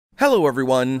Hello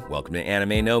everyone, welcome to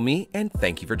Anime No Me, and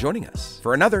thank you for joining us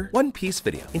for another One Piece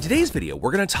video. In today's video,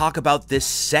 we're going to talk about this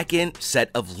second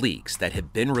set of leaks that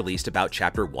have been released about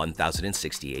chapter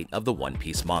 1068 of the One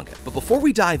Piece manga. But before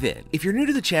we dive in, if you're new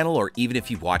to the channel or even if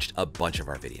you've watched a bunch of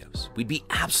our videos, we'd be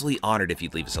absolutely honored if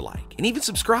you'd leave us a like and even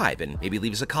subscribe and maybe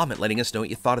leave us a comment letting us know what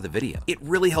you thought of the video. It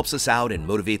really helps us out and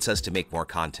motivates us to make more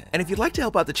content. And if you'd like to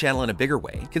help out the channel in a bigger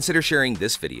way, consider sharing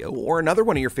this video or another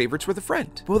one of your favorites with a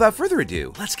friend. But without further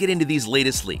ado, let's get into these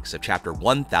latest leaks of chapter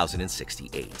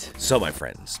 1068. So my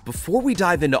friends, before we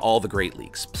dive into all the great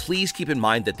leaks, please keep in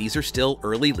mind that these are still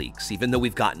early leaks, even though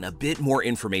we've gotten a bit more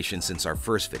information since our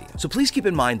first video. So please keep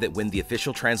in mind that when the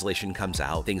official translation comes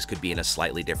out, things could be in a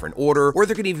slightly different order, or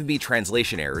there could even be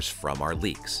translation errors from our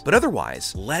leaks. But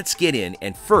otherwise, let's get in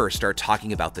and first start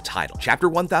talking about the title. Chapter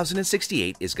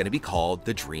 1068 is going to be called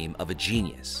The Dream of a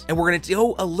Genius. And we're going to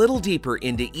go a little deeper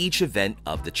into each event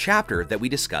of the chapter that we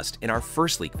discussed in our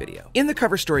first leak video. In the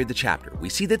cover story of the chapter, we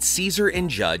see that Caesar and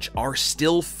Judge are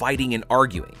still fighting and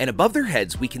arguing, and above their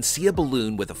heads we can see a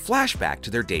balloon with a flashback to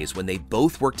their days when they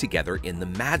both worked together in the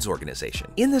Mads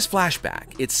organization. In this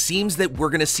flashback, it seems that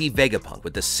we're gonna see Vegapunk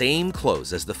with the same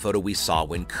clothes as the photo we saw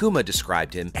when Kuma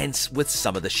described him, and with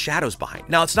some of the shadows behind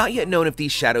him. Now, it's not yet known if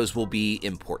these shadows will be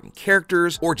important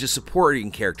characters or just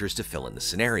supporting characters to fill in the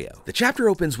scenario. The chapter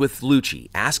opens with Lucci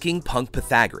asking Punk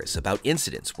Pythagoras about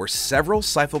incidents where several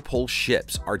Scyphopole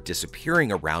ships are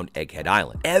disappearing around Egghead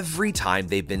Island every time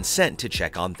they've been sent to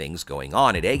check on things going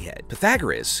on at Egghead.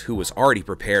 Pythagoras, who was already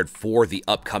prepared for the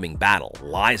upcoming battle,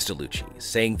 lies to Lucci,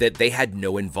 saying that they had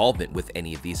no involvement with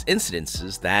any of these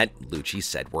incidences that Lucci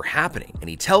said were happening, and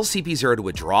he tells CP0 to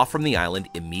withdraw from the island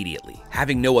immediately.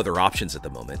 Having no other options at the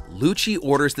moment, Lucci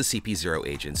orders the CP0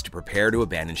 agents to prepare to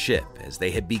abandon ship as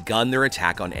they had begun their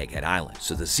attack on Egghead Island.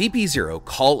 So the CP0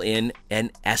 call in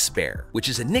an S-Bear, which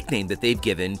is a nickname that they've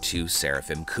given to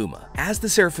Seraphim Kuma. As the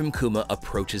Seraphim Kuma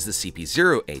approaches the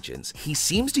CP0 agents, he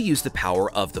seems to use the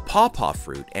power of the Pawpaw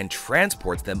fruit and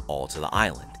transports them all to the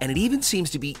island. And it even seems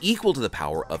to be equal to the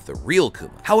power of the real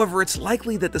Kuma. However, it's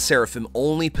likely that the Seraphim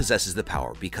only possesses the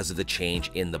power because of the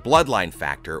change in the bloodline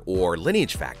factor or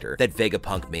lineage factor that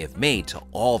Vegapunk may have made to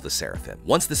all the Seraphim.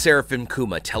 Once the Seraphim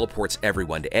Kuma teleports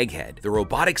everyone to Egghead, the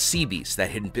robotic sea beasts that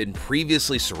had been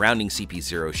previously surrounding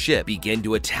CP0's ship begin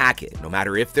to attack it, no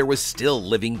matter if there was still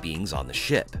living beings on the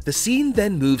ship. The scene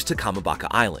then moves to Kamabaka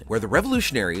Island, where the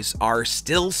revolutionaries are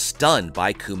still stunned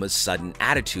by Kuma's sudden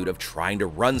attitude of trying to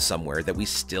run somewhere that we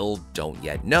still don't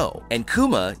yet know. And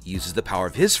Kuma uses the power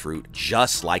of his fruit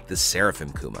just like the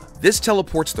Seraphim Kuma. This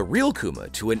teleports the real Kuma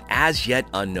to an as yet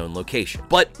unknown location.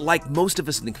 But like most of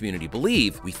us in the community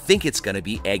believe, we think it's gonna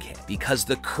be Egghead because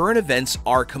the current events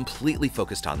are completely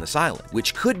focused on this island,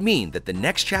 which could mean that the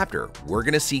next chapter we're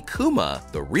gonna see Kuma,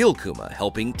 the real Kuma,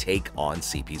 helping take on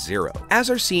CP0. As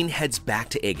our scene heads back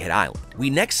to Egghead Island, we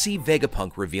next see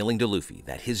Vegapunk revealing to Luffy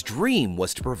that his dream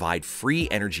was to provide free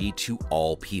energy to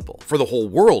all people, for the whole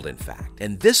world in fact,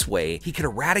 and this way he could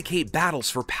eradicate battles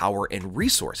for power and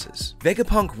resources.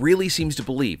 Vegapunk really seems to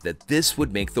believe that this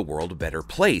would make the world a better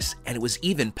place, and it was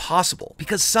even possible,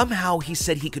 because somehow he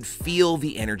said he could feel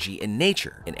the energy in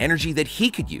nature, an energy that he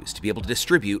could use to be able to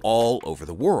distribute all over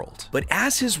the world. But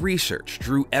as his research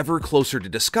drew ever closer to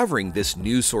discovering this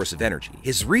new source of energy,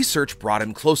 his research brought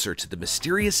him closer to the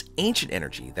mysterious ancient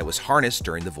energy that was harnessed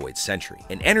during the Void Century,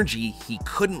 an energy he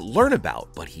couldn't learn about,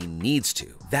 but he needs to.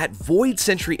 That Void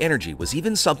Century energy was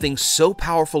even something so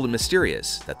powerful and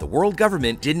mysterious that the world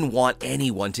government didn't want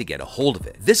anyone to get a hold of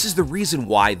it. This is the reason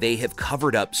why they have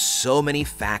covered up so many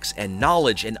facts and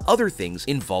knowledge and other things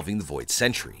involving the Void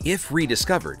Century. If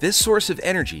rediscovered, this source of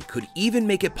energy could even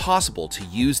make it possible to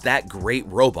use that great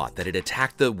robot that had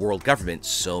attacked the world government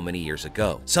so many years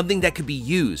ago, something that could be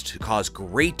used to cause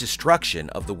great destruction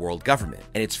of the world government.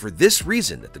 And it's for this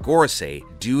reason that the Gorosei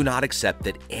do not accept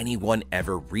that anyone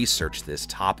ever researched this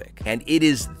topic. And it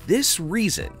is this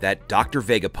reason that Dr.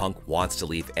 Vegapunk wants to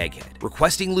leave Egghead,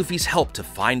 requesting Luffy's help to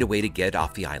find a way to get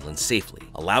off the island safely,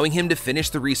 allowing him to finish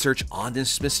the research on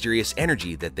this mysterious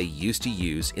energy that they used to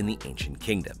use in the ancient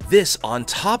kingdom. This on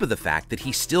top of the fact that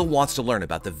he still wants to learn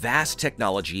about the vast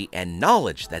technology and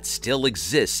knowledge that still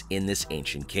exists in this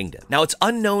ancient kingdom. Now, it's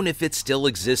unknown if it still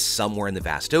exists somewhere in the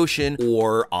vast ocean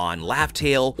or on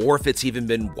Laugh-Tale, or if it's even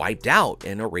been wiped out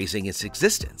and erasing its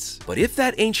existence. But if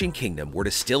that ancient kingdom were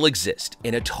to still exist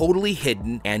in a totally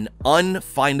hidden and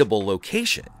unfindable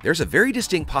location, there's a very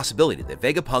distinct possibility that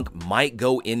Vegapunk might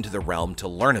go into the realm to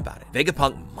learn about it.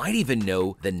 Vegapunk might even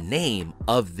know the name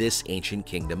of this ancient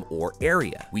kingdom or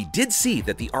area. We did see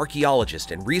that the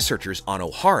archaeologists and researchers on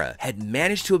Ohara had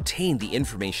managed to obtain the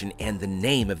information and the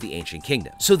name of the ancient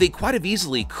kingdom, so they quite have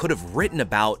easily could have written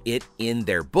about it in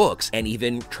their books and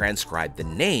even transcribed the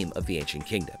name of the ancient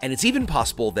kingdom. And it's even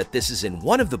possible that this is in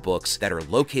one of the books that are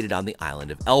located on the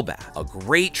island of Elbaf, a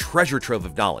great treasure trove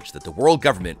of knowledge that the world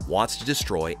government wants to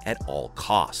destroy at all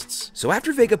costs. So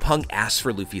after Vegapunk asks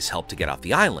for Luffy's help to get off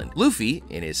the island, Luffy,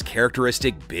 in his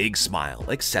characteristic big smile,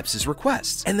 accepts his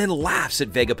requests and then laughs at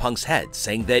Vegapunk's head,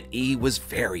 saying that he was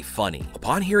very funny.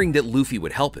 Upon hearing that Luffy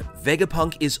would help him,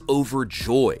 Vegapunk is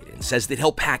overjoyed and says that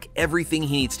he'll pack everything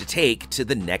he needs to take to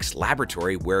the next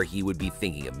laboratory where he would be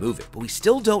thinking of moving, but we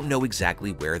still don't know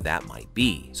exactly where that might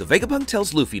be. So Vegapunk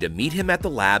tells Luffy to meet him at the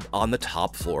lab on the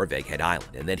top floor of Egghead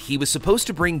Island, and that he was supposed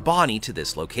to bring Bonnie to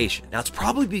this location. Now it's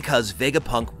probably because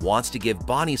Vegapunk wants to give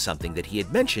Bonnie something that he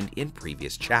had mentioned in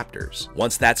previous chapters.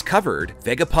 Once that's covered,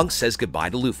 Vegapunk says goodbye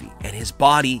to Luffy, and his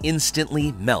body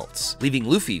instantly melts, leaving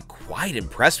Luffy quite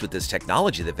impressed with this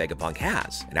technology that Vegapunk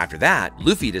has. And after that,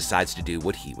 Luffy decides to do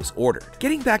what he was ordered.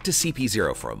 Getting back to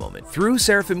CP0 for a moment, through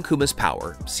Seraphim Kuma's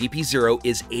power, CP0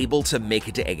 is able to make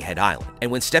it to Egghead Island, and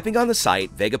when stepping on the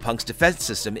site, Vegapunk's defense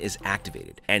system is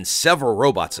activated, and several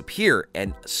robots appear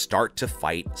and start to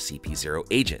fight CP0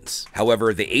 agents.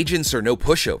 However, the agents are no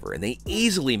pushover, and they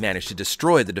easily manage to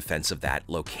destroy the defense of that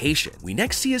location. We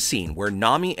next see a scene where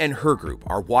Nami and her group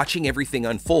are watching everything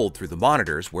unfold through the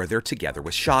monitors where they're together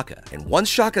with Shaka. And once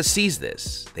Shaka sees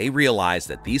this, they realize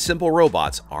that these simple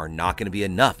robots are not going to be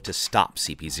enough to stop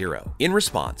CP0. In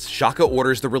response, Shaka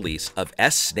orders the release of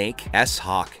S-Snake,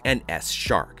 S-Hawk, and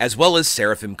S-Shark, as well as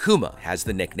Seraphim Kuma has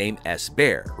the nickname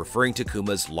S-Bear, referring to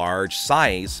Kuma's large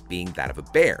size being that of a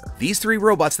bear. These three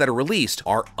robots that are released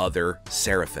are other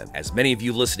Seraphim. As many of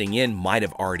you listening in might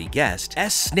have already guessed,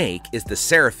 S-Snake is the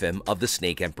Seraphim of the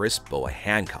Snake Empress Boa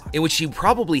Hancock, in which she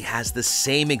probably has the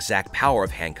same exact power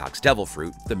of Hancock's devil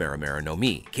fruit, the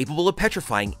animenomi, capable of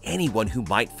petrifying anyone who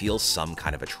might feel some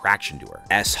kind of attraction to her.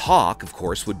 S-Hawk, of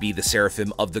course, would be the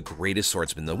Seraphim of the greatest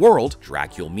swordsman in the world,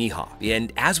 Dracul Mihawk.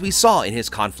 And as we saw in his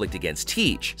conflict against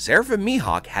Teach, Seraphim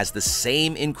Mihawk has the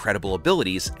same incredible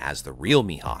abilities as the real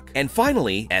Mihawk. And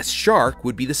finally, S-Shark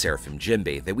would be the Seraphim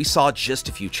Jinbei that we saw just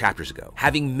a few chapters ago,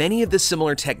 having many of the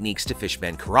similar techniques to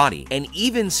Fishman Karate, and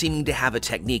even seeming to have a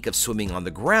technique of swimming on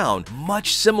the ground,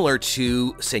 much similar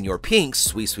to Senor Pink's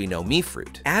Sui Sui no Mi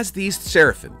fruit. As these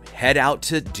Seraphim head out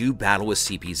to do battle with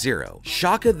CP0,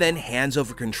 Shaka then hands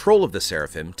over control of the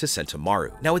Seraphim to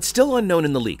Sentomaru. Now it's still unknown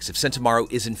in the leaks if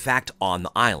Sentomaru is in fact on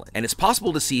the island, and it's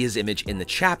possible to see his image in the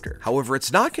chapter. However,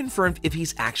 it's not confirmed if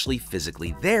he's actually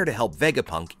physically there to help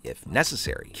Vegapunk if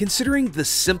necessary. Considering the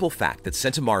simple fact that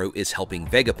Sentomaru is helping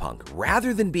Vegapunk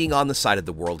rather than being on the side of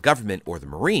the world government or the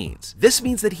Marines, this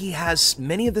means that he has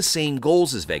many of the same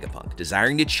goals as Vegapunk,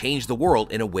 desiring to change the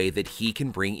world in a way that he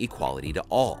can bring equality to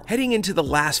all. Heading into the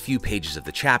last few pages of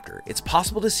the chapter, it's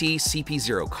possible to see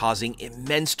CP0 causing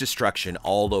immense destruction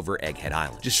all over Egghead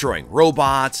Island, destroying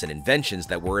robots and inventions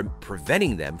that were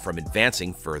preventing them from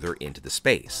advancing further into the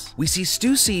space. We see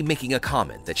Stussy making a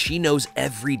comment that she knows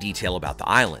every detail about the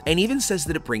island, and even says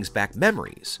that it brings back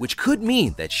memories, which could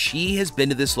mean that she has been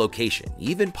to this location,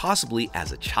 even possibly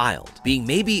as a child, being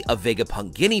maybe a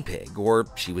Vegapunk guinea pig, or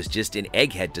she was just in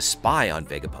Egghead to spy on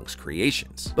Vegapunk's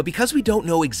creations. But because we don't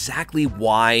know exactly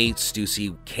why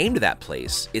Stussy came to that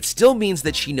place, it still means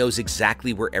that she knows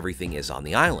exactly where everything is on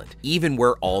the island, even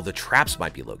where all the traps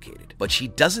might be located. But she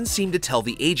doesn't seem to tell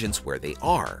the agents where they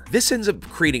are. This ends up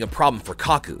creating a problem for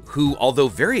Kaku, who, although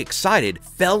very excited,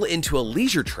 fell into a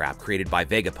leisure trap created by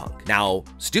Vegapunk. Now,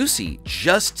 Stussy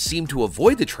just seemed to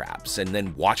avoid the traps and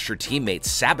then watched her teammates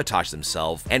sabotage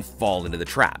themselves and fall into the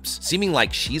traps, seeming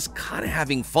like she's kind of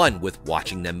having fun with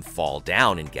watching them fall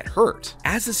down and get hurt.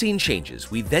 As the scene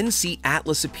changes, we then see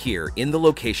Atlas appear in the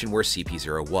location where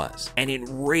CP0 was, and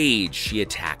enraged she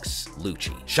attacks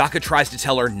Lucci. Shaka tries to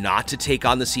tell her not to take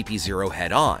on the CP0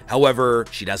 head on. However,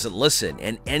 she doesn't listen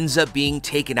and ends up being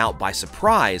taken out by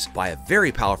surprise by a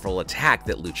very powerful attack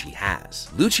that Lucci has.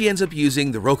 Lucci ends up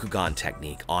using the Rokugan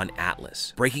technique on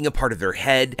Atlas, breaking a part of their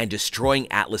head and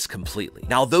destroying Atlas completely.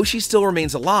 Now, though she still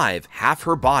remains alive, half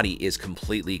her body is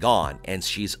completely gone, and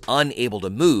she's unable to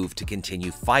move to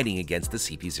continue fighting against the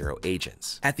CP0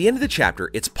 agents. At the end of the chapter,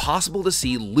 it's possible to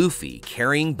see Luffy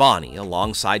carrying Bonnie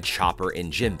alongside Chopper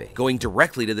and Jinbei, going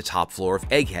directly to the top floor of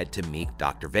Egghead to meet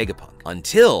Dr. Vegapunk,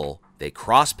 until they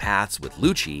cross paths with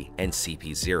Lucci and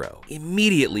CP0.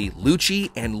 Immediately, Lucci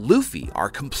and Luffy are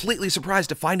completely surprised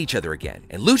to find each other again,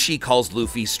 and Lucci calls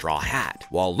Luffy Straw Hat,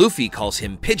 while Luffy calls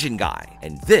him Pigeon Guy,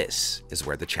 and this is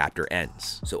where the chapter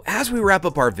ends. So as we wrap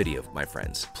up our video, my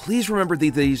friends, please remember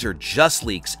that these are just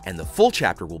leaks and the full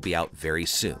chapter will be out very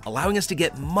soon, allowing us to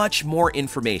get much more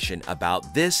information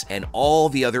about this and all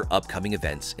the other upcoming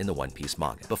events in the One Piece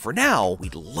manga. But for now,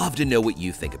 we'd love to know what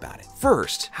you think about it.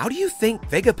 First, how do you think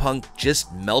Vegapunk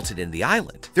just melted in the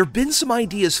island? There have been some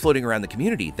ideas floating around the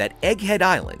community that Egghead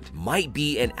Island might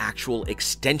be an actual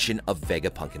extension of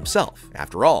Vegapunk himself.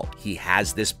 After all, he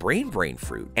has this brain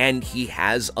fruit, and he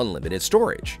has unlimited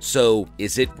storage. So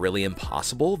is it really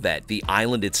impossible that the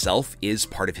island itself is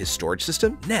part of his storage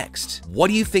system? Next, what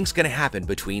do you think's going to happen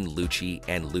between Lucci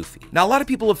and Luffy? Now, a lot of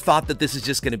people have thought that this is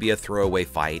just going to be a throwaway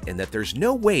fight and that there's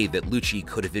no way that Lucci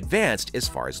could have advanced as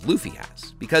far as Luffy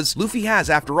has, because Luffy has,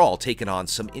 after all, taken on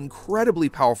some incredibly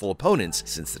powerful opponents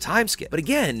since the time skip. But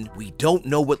again, we don't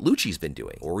know what Lucci's been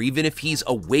doing, or even if he's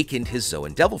awakened his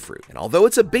Zoan Devil Fruit. And although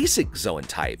it's a basic Zoan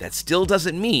type, that still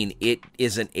doesn't mean it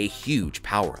isn't a huge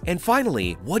power. And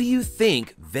finally, what do you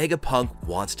think Vegapunk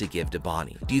wants to give to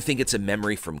Bonnie? Do you think it's a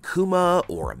memory from Kuma,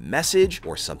 or a message,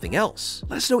 or something else?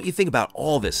 Let us know what you think about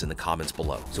all this in the comments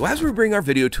below. So as we bring our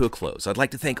video to a close, I'd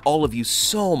like to thank all of you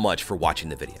so much for watching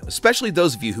the video, especially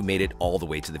those of you who made it all the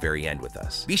way to the very end with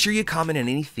us. Be sure you comment on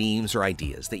any themes or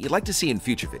ideas that you'd like to see in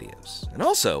future videos. And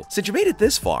also, since you made it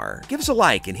this far, give us a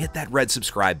like and hit that red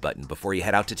subscribe button before you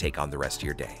head out to take on the rest of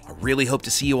your day. I really hope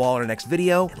to see you all in our next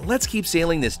video, and let's keep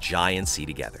sailing this giant sea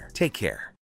together. Take care.